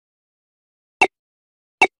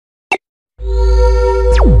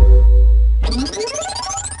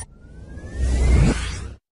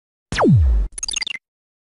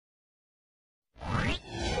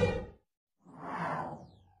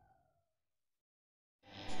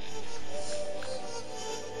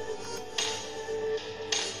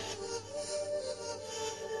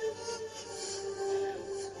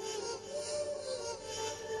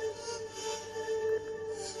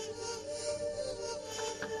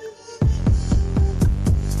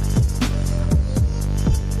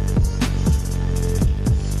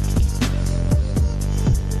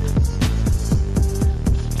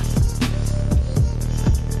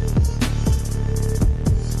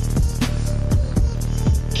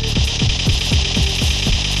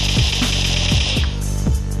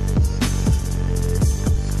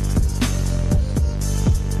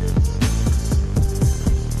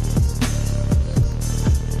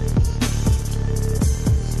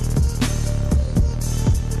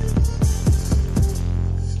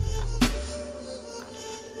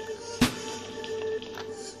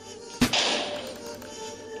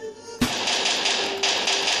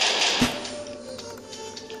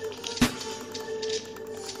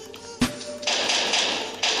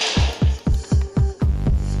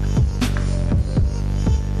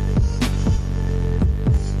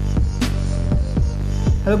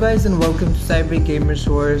Hello guys and welcome to Cyber Gamers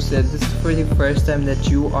Wars. This is for the first time that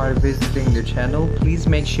you are visiting the channel. Please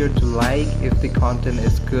make sure to like if the content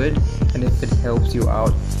is good and if it helps you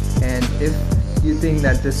out. And if you think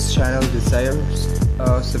that this channel desires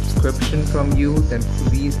a subscription from you, then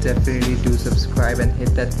please definitely do subscribe and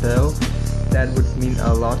hit that bell. That would mean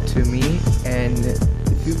a lot to me. And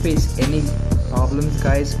if you face any problems,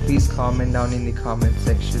 guys, please comment down in the comment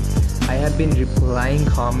section. I have been replying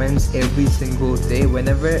comments every single day.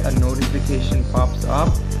 Whenever a notification pops up,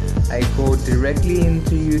 I go directly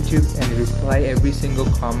into YouTube and reply every single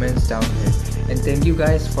comments down here. And thank you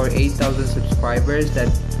guys for 8,000 subscribers. That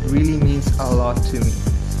really means a lot to me.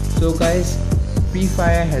 So guys, Free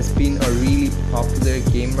Fire has been a really popular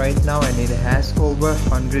game right now, and it has over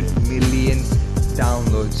 100 million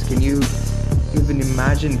downloads. Can you even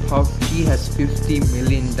imagine? PUBG has 50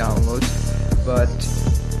 million downloads. But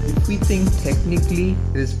if we think technically,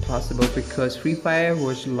 it is possible because Free Fire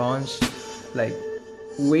was launched like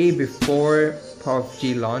way before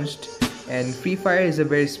PUBG launched, and Free Fire is a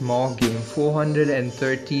very small game,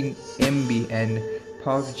 413 MB, and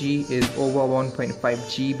PUBG is over 1.5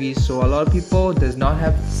 GB, so a lot of people does not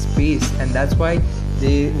have space, and that's why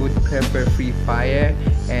they would prefer Free Fire.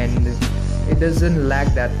 And it doesn't lag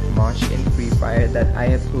that much in Free Fire that I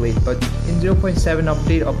have played, but in 0.7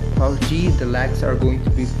 update of PUBG, the lags are going to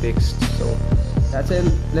be fixed. So that's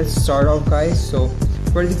it. Let's start off, guys. So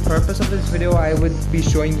for the purpose of this video, I would be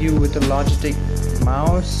showing you with the Logitech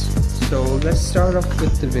mouse. So let's start off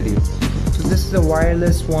with the video. So this is a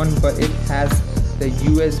wireless one, but it has the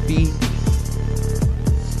USB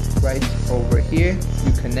right over here.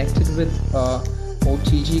 You connect it with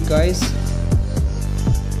OTG, guys,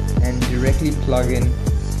 and directly plug in.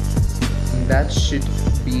 And that should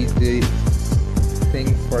be the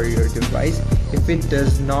thing for your device. If it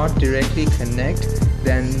does not directly connect,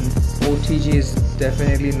 then OTG is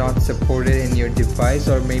definitely not supported in your device,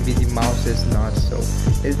 or maybe the mouse is not. So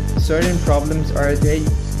certain problems are there.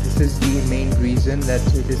 This is the main reason that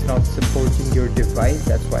it is not supporting your device.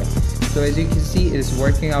 That's why. So as you can see, it is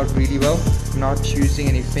working out really well. I'm not using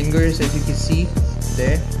any fingers, as you can see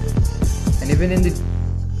there. And even in the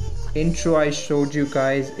intro I showed you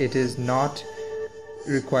guys, it is not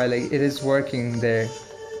required, like it is working there.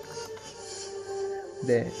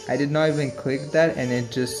 I did not even click that and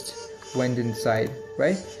it just went inside,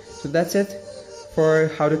 right? So that's it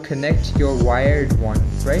for how to connect your wired one,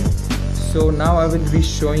 right? So now I will be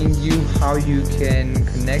showing you how you can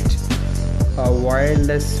connect a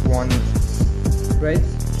wireless one, right,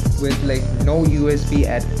 with like no USB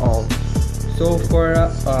at all. So for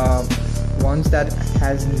ones that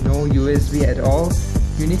has no USB at all,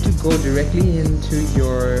 you need to go directly into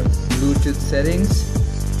your Bluetooth settings,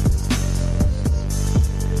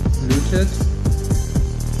 Bluetooth,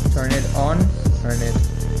 turn it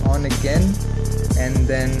on again, and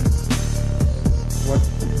then what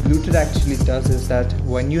Bluetooth actually does is that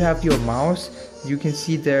when you have your mouse, you can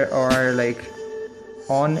see there are like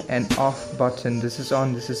on and off button. This is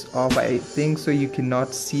on, this is off. I think so you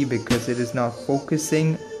cannot see because it is not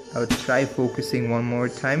focusing. I'll try focusing one more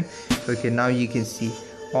time. Okay, now you can see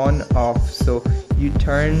on, off. So you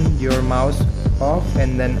turn your mouse off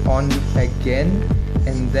and then on again,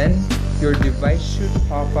 and then your device should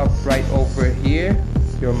pop up right over here,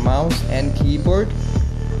 your mouse and keyboard.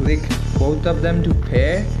 Click both of them to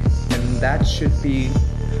pair, and that should be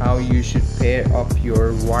how you should pair up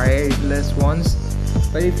your wireless ones.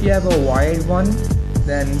 But if you have a wired one,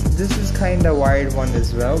 then this is kind of wired one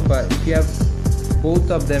as well. But if you have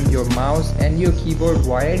both of them, your mouse and your keyboard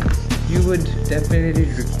wired, you would definitely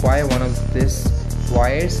require one of these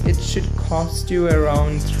wires. It should cost you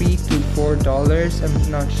around $3 to $4.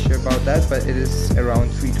 I'm not sure about that, but it is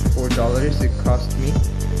around $3 to $4 it cost me.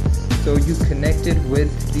 So you connect it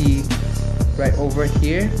with the right over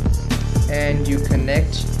here, and you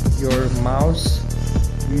connect your mouse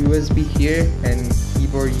USB here and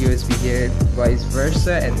keyboard USB here, vice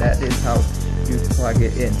versa, and that is how you plug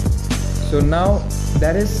it in. So now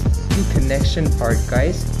that is the connection part,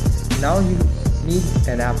 guys. Now you need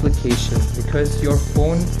an application, because your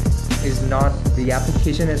phone is not, the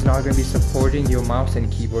application is not going to be supporting your mouse and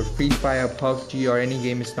keyboard. Free Fire, PUBG, or any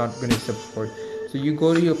game is not going to support. So you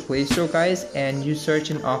go to your Play Store, guys, and you search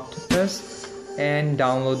in Octopus and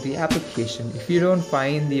download the application. If you don't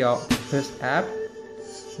find the Octopus app,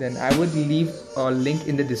 then I would leave a link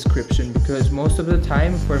in the description, because most of the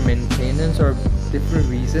time for maintenance or different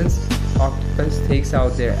reasons, Octopus takes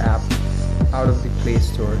out their app out of the Play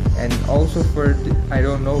Store, and also for I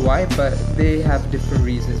don't know why, but they have different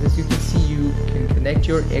reasons. As you can see, you can connect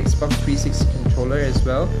your Xbox 360 controller as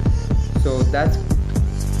well, so that's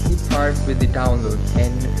the part with the download,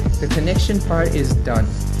 and the connection part is done.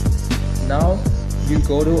 Now you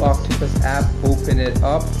go to Octopus app, open it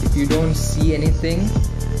up. If you don't see anything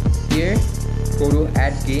here, go to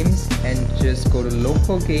add games and just go to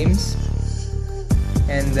local games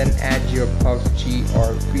and then add your PUBG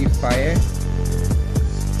or Free Fire.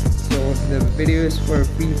 So the video is for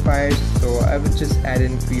Free Fire, so I would just add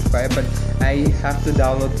in Free Fire, but I have to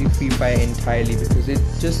download the Free Fire entirely because it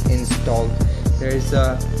just installed. There is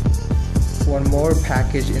one more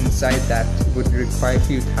package inside that would require a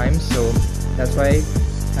few times, so that's why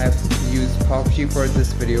I've used PUBG for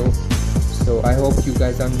this video. So I hope you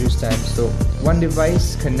guys understand. So one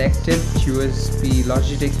device connected, USB,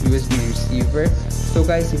 Logitech USB receiver. So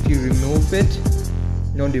guys, if you remove it,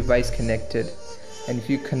 no device connected. And if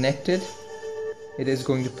you connect it, it is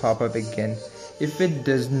going to pop up again. If it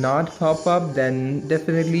does not pop up, then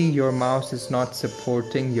definitely your mouse is not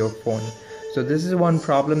supporting your phone. So this is one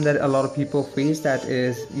problem that a lot of people face, that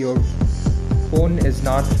is your phone is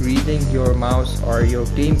not reading your mouse or your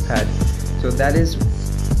gamepad. So that is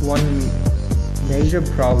one major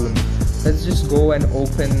problem. Let's just go and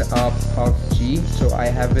open up PUBG. So I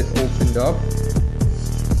have it opened up,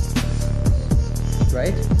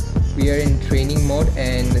 right? We are in training mode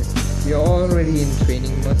and we are already in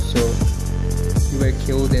training mode. So you were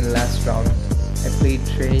killed in last round. I played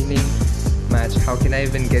training match. How can I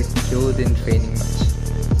even get killed in training match?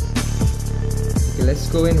 Okay, let's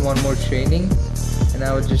go in one more training and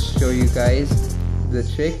I will just show you guys the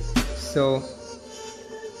trick. So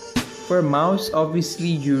for mouse, obviously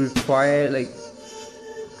you require like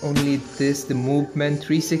only this, the movement,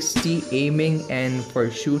 360, aiming, and for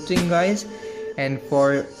shooting, guys. And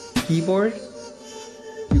for keyboard,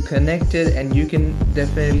 you connect it and you can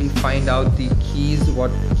definitely find out the keys,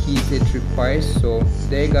 what keys it requires. So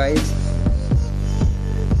there guys,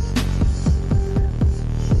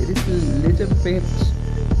 it is a little bit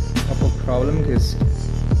of a problem because,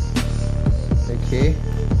 okay,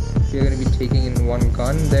 we're gonna be taking in one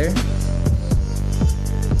gun there.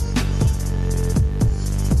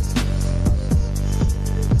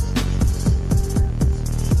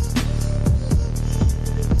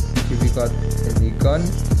 Got the gun.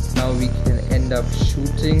 Now we can end up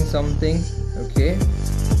shooting something. Okay,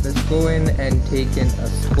 let's go in and take in a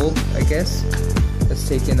scope, I guess. Let's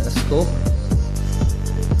take in a scope.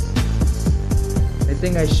 I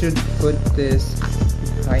think I should put this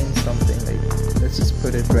behind something, like let's just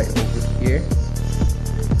put it right over here,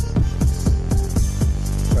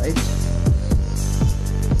 right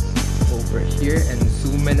over here, and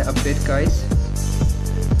zoom in a bit, guys.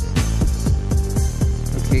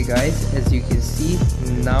 Okay guys, as you can see,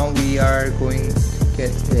 now we are going to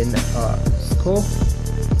get in a scope.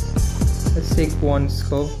 Let's take one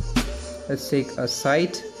scope. Let's take a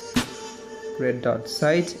sight, red dot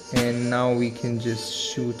sight, and now we can just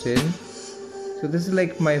shoot in. So this is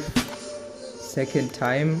like my second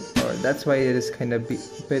time, or that's why it is kind of a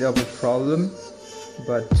bit of a problem.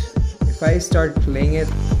 But if I start playing it,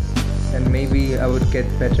 then maybe I would get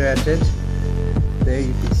better at it. There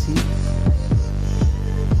you can see.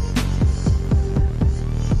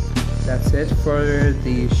 That's it for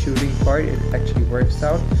the shooting part. It actually works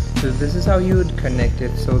out. So this is how you would connect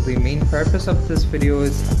it. So the main purpose of this video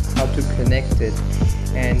is how to connect it.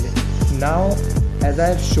 And now, as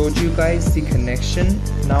I've showed you guys the connection,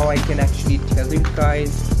 now I can actually tell you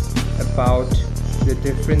guys about the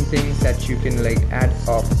different things that you can like add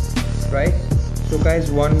up, right? So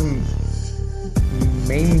guys, one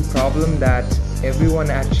main problem that everyone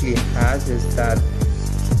actually has is that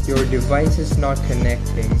your device is not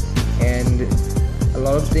connecting, and a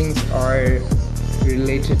lot of things are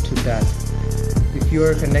related to that. If you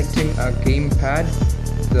are connecting a gamepad,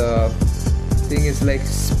 the thing is like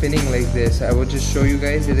spinning like this. I will just show you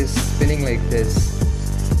guys, it is spinning like this,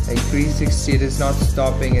 like 360. It is not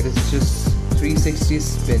stopping, it is just 360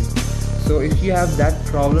 spin. So if you have that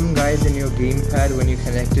problem, guys, in your gamepad when you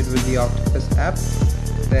connect it with the Octopus app,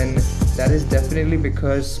 then that is definitely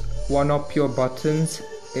because one of your buttons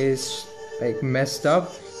is like messed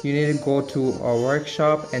up. You need to go to a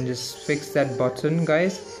workshop and just fix that button,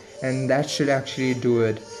 guys, and that should actually do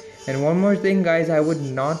it. And one more thing, guys, I would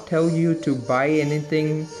not tell you to buy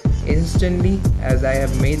anything instantly. As I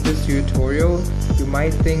have made this tutorial, you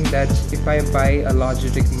might think that if I buy a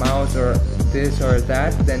Logitech mouse or this or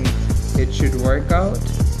that, then it should work out.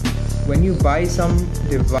 When you buy some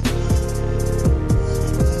device,